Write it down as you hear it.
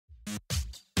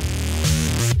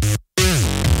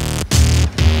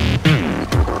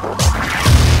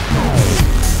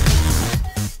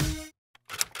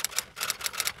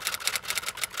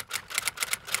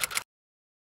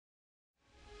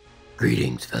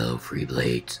Greetings fellow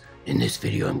Freeblades. In this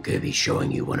video I'm going to be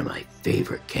showing you one of my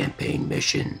favorite campaign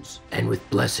missions, and with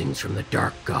blessings from the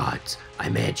dark gods I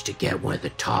managed to get one of the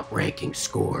top ranking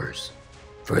scores.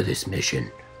 For this mission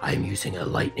I am using a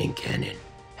lightning cannon,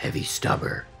 heavy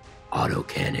stubber,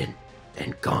 autocannon,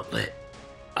 and gauntlet.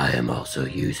 I am also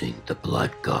using the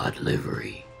blood god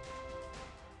livery.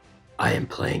 I am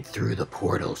playing through the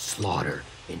portal Slaughter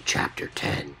in chapter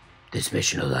 10. This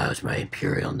mission allows my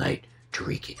Imperial Knight to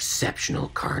wreak exceptional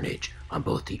carnage on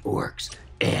both the orcs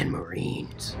and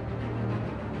marines.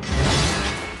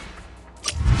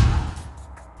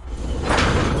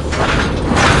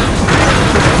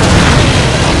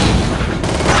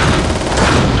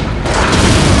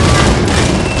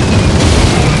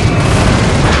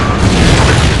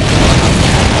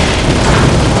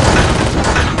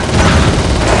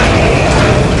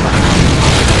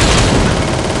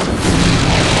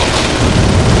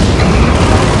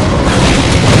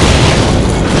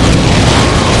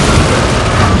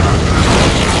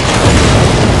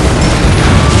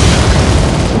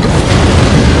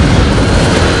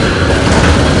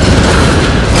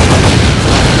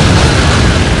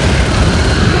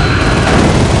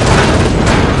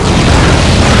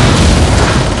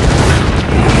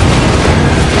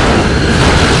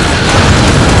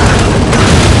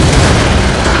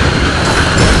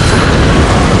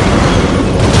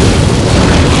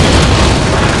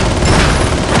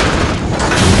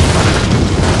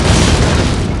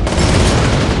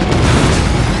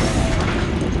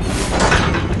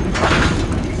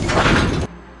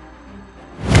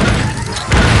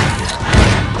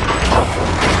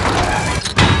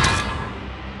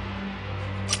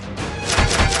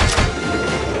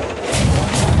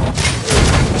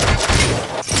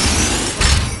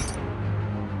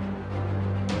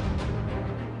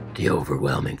 The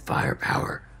overwhelming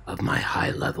firepower of my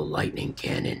high-level lightning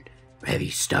cannon, heavy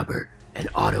stubber, and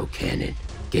autocannon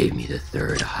gave me the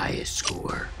third highest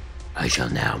score. I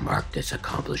shall now mark this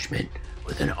accomplishment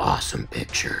with an awesome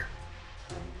picture.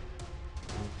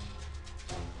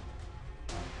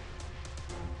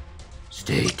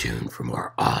 Stay tuned for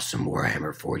more awesome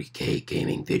Warhammer 40k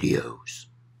gaming videos.